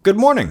Good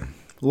morning.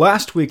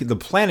 Last week, the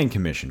Planning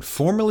Commission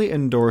formally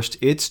endorsed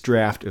its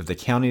draft of the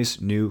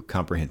county's new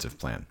comprehensive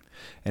plan.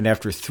 And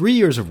after 3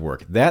 years of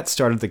work, that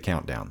started the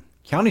countdown.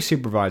 County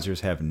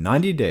supervisors have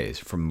 90 days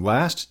from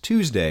last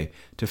Tuesday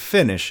to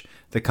finish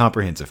the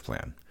comprehensive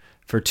plan.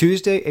 For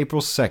Tuesday,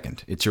 April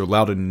 2nd, it's your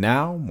Loudoun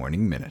Now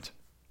Morning Minute.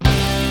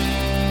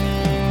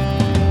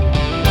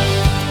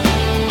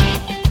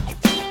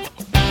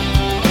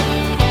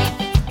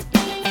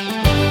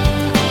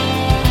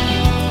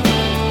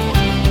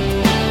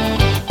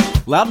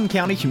 Loudoun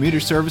County Commuter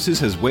Services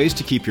has ways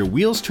to keep your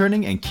wheels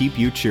turning and keep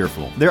you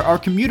cheerful. There are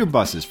commuter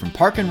buses from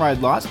park and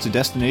ride lots to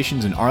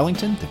destinations in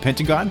Arlington, the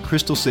Pentagon,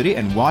 Crystal City,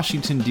 and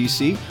Washington,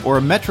 D.C., or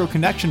a Metro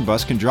Connection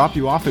bus can drop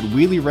you off at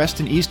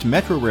Wheelie-Reston East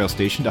Metro Rail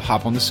Station to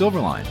hop on the Silver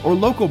Line. Or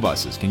local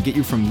buses can get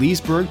you from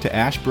Leesburg to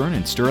Ashburn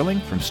and Sterling,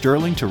 from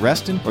Sterling to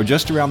Reston, or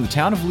just around the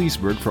town of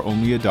Leesburg for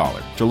only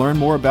 $1. To learn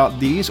more about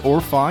these or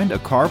find a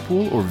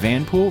carpool or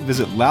van pool,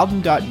 visit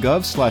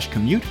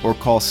loudoun.gov/commute or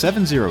call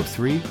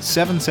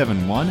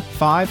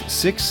 703-771-5665.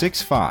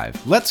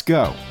 Let's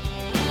go!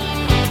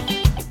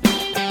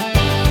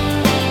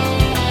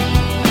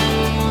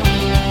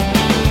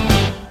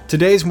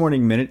 Today's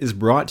Morning Minute is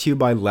brought to you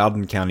by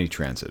Loudoun County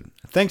Transit.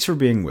 Thanks for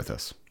being with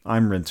us.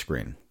 I'm Rentz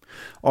Green.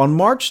 On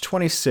March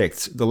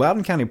 26th, the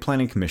Loudoun County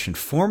Planning Commission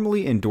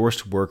formally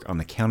endorsed work on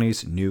the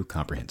county's new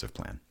comprehensive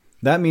plan.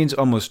 That means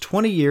almost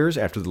 20 years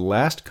after the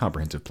last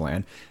comprehensive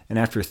plan, and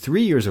after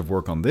 3 years of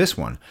work on this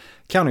one,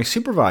 county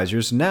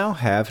supervisors now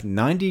have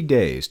 90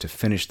 days to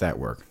finish that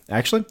work.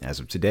 Actually, as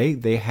of today,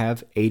 they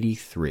have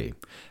 83.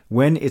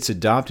 When it's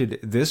adopted,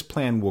 this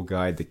plan will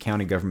guide the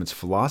county government's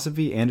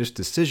philosophy and its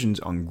decisions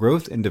on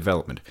growth and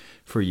development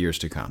for years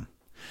to come.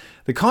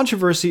 The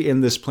controversy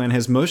in this plan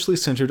has mostly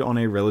centered on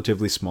a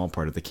relatively small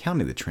part of the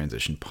county, the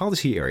transition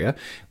policy area,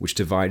 which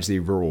divides the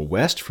rural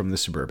west from the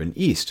suburban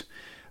east.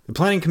 The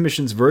Planning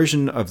Commission's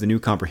version of the new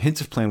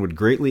comprehensive plan would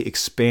greatly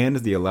expand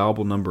the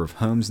allowable number of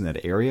homes in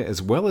that area,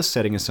 as well as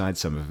setting aside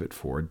some of it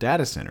for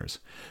data centers.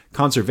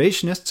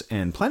 Conservationists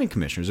and planning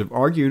commissioners have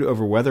argued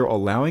over whether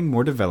allowing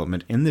more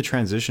development in the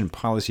transition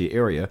policy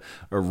area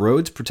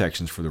erodes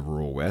protections for the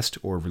rural west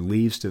or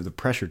relieves the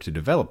pressure to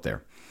develop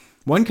there.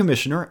 One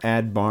commissioner,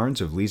 Ad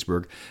Barnes of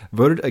Leesburg,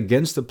 voted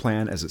against the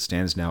plan as it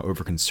stands now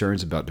over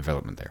concerns about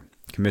development there.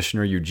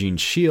 Commissioner Eugene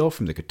Scheel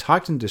from the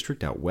Catoctin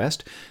District out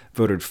west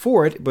voted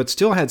for it, but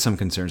still had some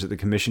concerns that the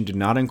commission did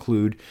not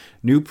include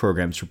new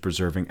programs for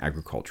preserving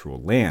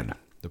agricultural land.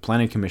 The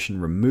Planning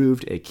Commission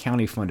removed a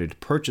county-funded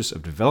purchase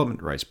of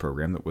development rights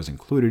program that was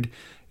included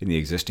in the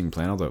existing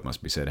plan, although it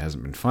must be said it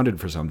hasn't been funded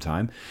for some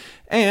time,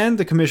 and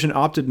the commission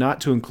opted not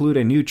to include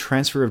a new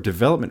transfer of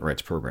development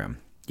rights program.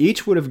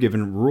 Each would have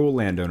given rural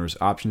landowners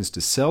options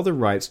to sell the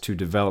rights to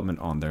development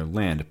on their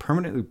land,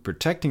 permanently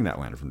protecting that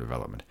land from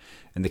development.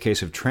 In the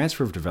case of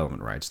transfer of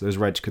development rights, those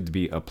rights could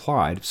be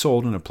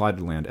sold and applied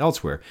to land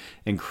elsewhere,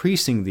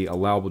 increasing the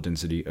allowable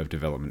density of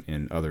development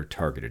in other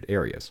targeted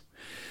areas.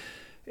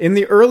 In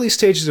the early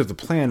stages of the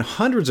plan,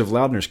 hundreds of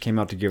Loudouners came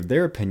out to give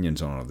their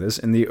opinions on all of this,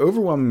 and the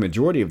overwhelming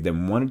majority of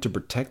them wanted to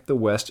protect the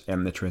West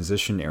and the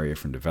transition area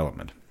from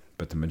development.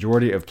 But the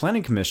majority of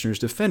planning commissioners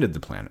defended the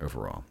plan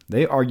overall.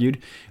 They argued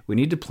we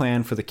need to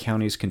plan for the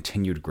county's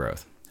continued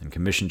growth. And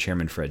Commission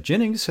Chairman Fred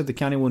Jennings said the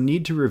county will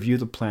need to review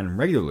the plan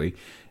regularly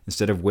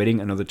instead of waiting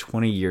another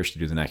 20 years to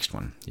do the next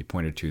one. He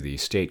pointed to the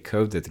state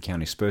code that the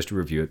county is supposed to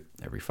review it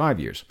every 5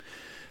 years.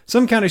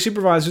 Some county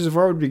supervisors have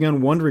already begun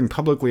wondering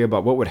publicly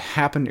about what would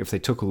happen if they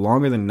took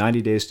longer than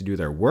 90 days to do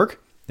their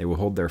work. They will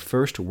hold their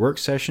first work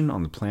session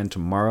on the plan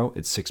tomorrow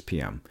at 6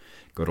 p.m.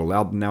 Go to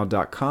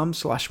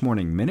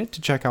loudounnow.com/morningminute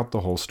to check out the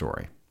whole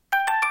story.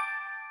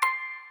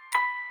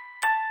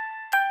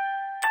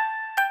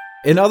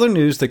 In other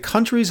news, the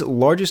country's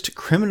largest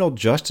criminal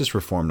justice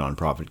reform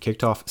nonprofit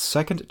kicked off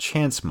Second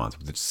Chance Month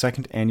with its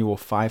second annual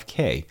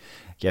 5K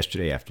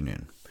yesterday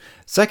afternoon.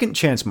 Second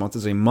Chance Month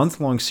is a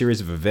month-long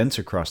series of events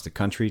across the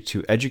country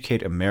to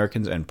educate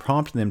Americans and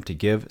prompt them to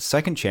give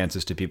second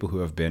chances to people who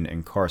have been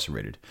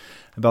incarcerated.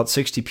 About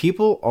 60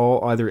 people,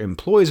 all either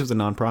employees of the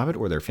nonprofit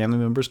or their family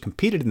members,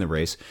 competed in the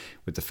race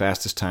with the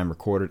fastest time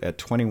recorded at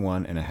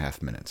 21 and a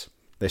half minutes.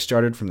 They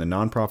started from the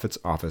nonprofit's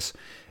office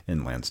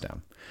in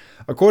Lansdowne.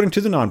 According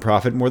to the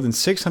nonprofit, more than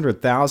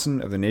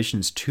 600,000 of the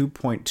nation's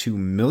 2.2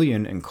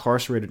 million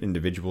incarcerated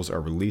individuals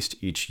are released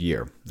each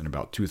year, and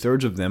about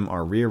two-thirds of them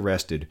are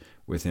rearrested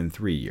within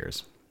 3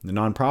 years. The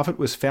nonprofit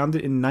was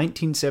founded in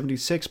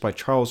 1976 by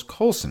Charles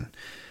Colson.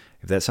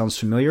 If that sounds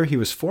familiar, he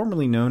was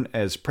formerly known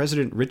as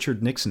President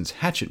Richard Nixon's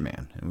hatchet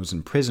man and was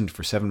imprisoned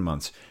for 7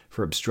 months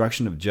for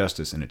obstruction of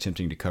justice and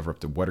attempting to cover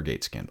up the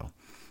Watergate scandal.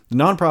 The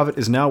nonprofit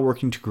is now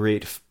working to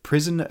create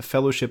prison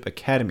fellowship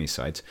academy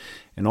sites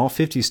in all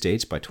 50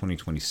 states by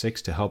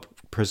 2026 to help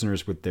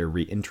prisoners with their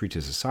re-entry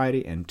to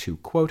society and to,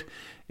 quote,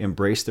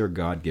 embrace their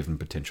God-given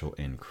potential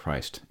in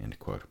Christ, end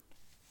quote.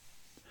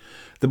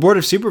 The Board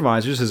of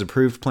Supervisors has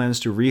approved plans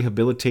to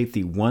rehabilitate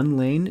the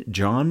one-lane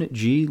John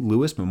G.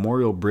 Lewis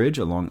Memorial Bridge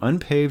along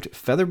unpaved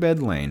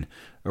Featherbed Lane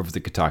over the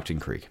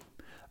Catoctin Creek.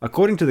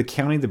 According to the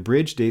county, the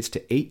bridge dates to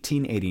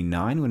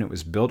 1889 when it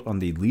was built on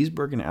the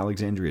Leesburg and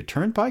Alexandria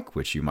Turnpike,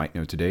 which you might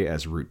know today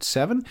as Route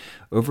 7,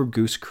 over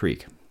Goose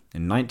Creek.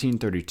 In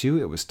 1932,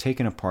 it was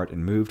taken apart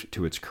and moved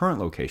to its current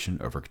location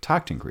over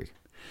Catoctin Creek.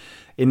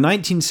 In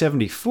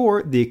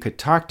 1974, the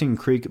Catoctin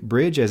Creek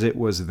Bridge, as it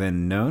was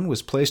then known,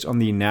 was placed on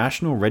the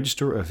National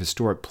Register of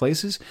Historic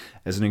Places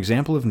as an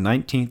example of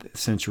 19th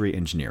century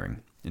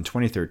engineering. In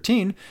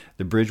 2013,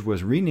 the bridge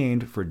was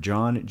renamed for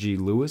John G.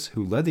 Lewis,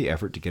 who led the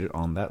effort to get it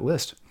on that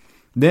list.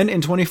 Then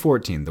in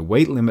 2014, the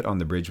weight limit on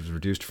the bridge was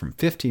reduced from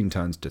 15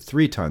 tons to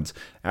 3 tons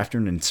after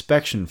an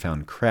inspection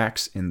found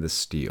cracks in the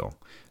steel.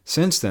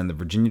 Since then, the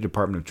Virginia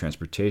Department of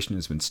Transportation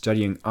has been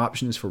studying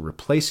options for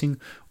replacing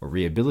or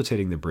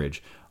rehabilitating the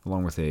bridge,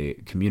 along with a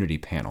community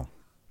panel.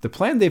 The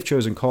plan they've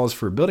chosen calls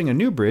for building a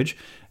new bridge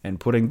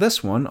and putting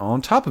this one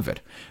on top of it.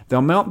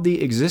 They'll mount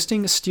the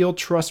existing steel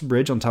truss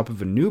bridge on top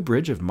of a new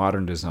bridge of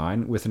modern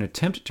design with an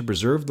attempt to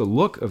preserve the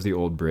look of the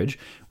old bridge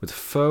with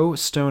faux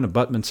stone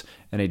abutments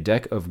and a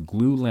deck of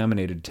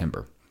glue-laminated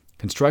timber.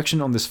 Construction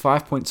on this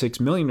 $5.6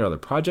 million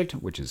project,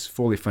 which is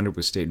fully funded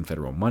with state and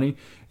federal money,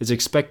 is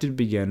expected to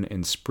begin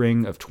in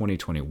spring of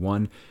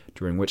 2021,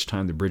 during which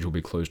time the bridge will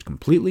be closed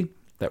completely.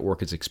 That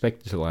work is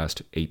expected to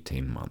last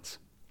 18 months.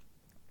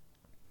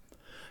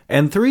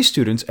 And 3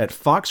 students at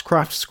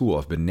Foxcroft School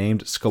have been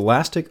named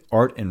Scholastic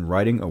Art and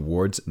Writing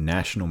Awards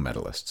National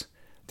Medalists.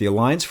 The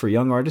Alliance for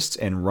Young Artists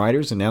and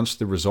Writers announced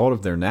the result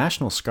of their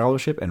National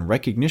Scholarship and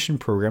Recognition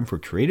Program for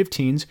Creative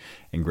Teens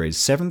in grades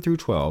 7 through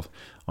 12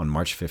 on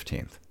March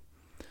 15th.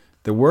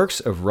 The works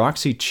of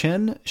Roxy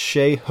Chen,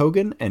 Shay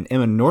Hogan, and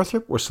Emma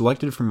Northrup were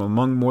selected from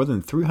among more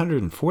than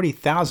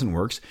 340,000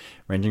 works,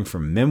 ranging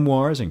from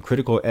memoirs and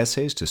critical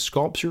essays to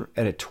sculpture,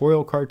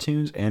 editorial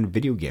cartoons, and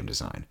video game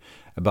design.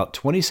 About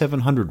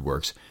 2,700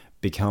 works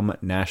become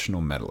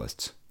national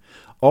medalists.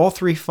 All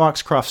 3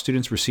 Foxcroft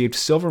students received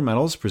silver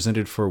medals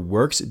presented for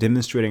works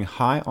demonstrating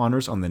high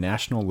honors on the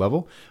national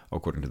level,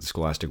 according to the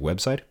Scholastic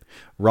website.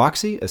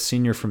 Roxy, a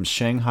senior from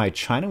Shanghai,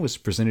 China, was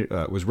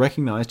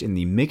recognized in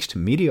the mixed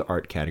media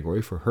art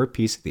category for her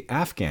piece The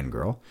Afghan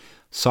Girl.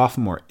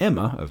 Sophomore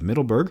Emma of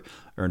Middleburg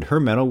earned her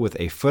medal with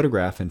a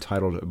photograph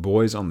entitled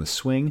Boys on the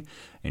Swing,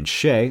 and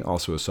Shay,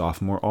 also a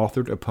sophomore,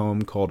 authored a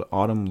poem called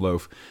Autumn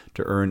Loaf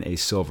to earn a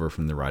silver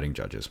from the writing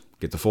judges.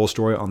 Get the full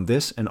story on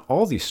this and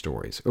all these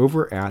stories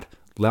over at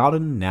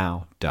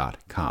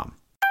loudounnow.com.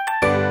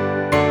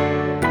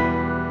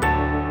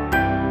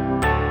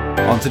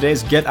 On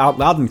today's Get Out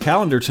Loudon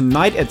calendar,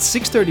 tonight at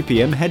 6:30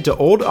 p.m., head to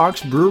Old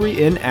Ox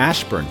Brewery in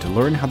Ashburn to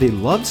learn how the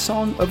love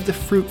song of the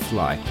fruit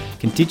fly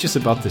can teach us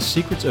about the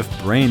secrets of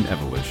brain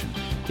evolution.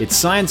 It's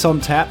Science on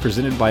Tap,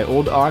 presented by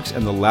Old Ox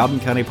and the Loudoun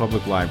County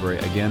Public Library,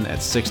 again at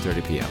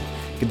 6:30 p.m.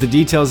 Get the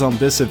details on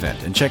this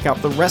event and check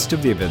out the rest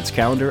of the events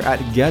calendar at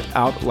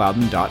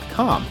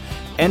getoutloudon.com.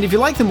 And if you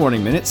like the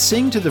Morning Minute,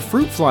 sing to the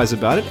fruit flies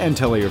about it and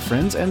tell your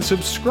friends, and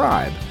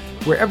subscribe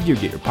wherever you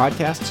get your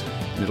podcasts,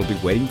 and it'll be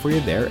waiting for you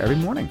there every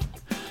morning.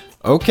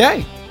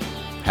 Okay,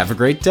 have a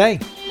great day.